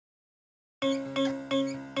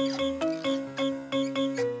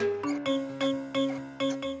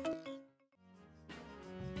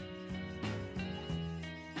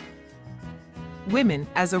Women,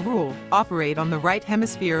 as a rule, operate on the right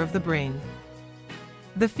hemisphere of the brain.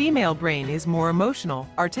 The female brain is more emotional,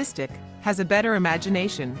 artistic, has a better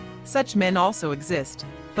imagination. Such men also exist,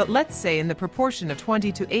 but let's say in the proportion of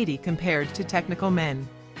 20 to 80 compared to technical men.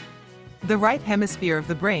 The right hemisphere of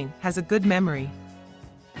the brain has a good memory.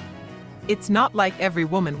 It's not like every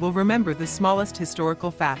woman will remember the smallest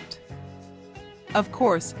historical fact. Of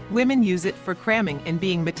course, women use it for cramming and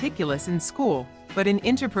being meticulous in school, but in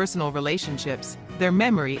interpersonal relationships, their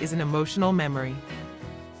memory is an emotional memory.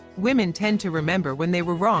 Women tend to remember when they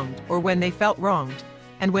were wronged or when they felt wronged,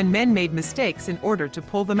 and when men made mistakes in order to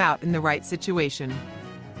pull them out in the right situation.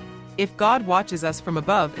 If God watches us from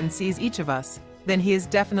above and sees each of us, then he is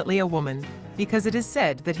definitely a woman, because it is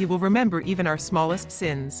said that he will remember even our smallest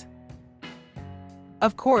sins.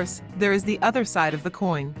 Of course, there is the other side of the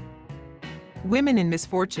coin. Women in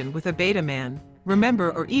misfortune with a beta man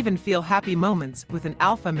remember or even feel happy moments with an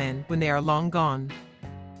alpha man when they are long gone.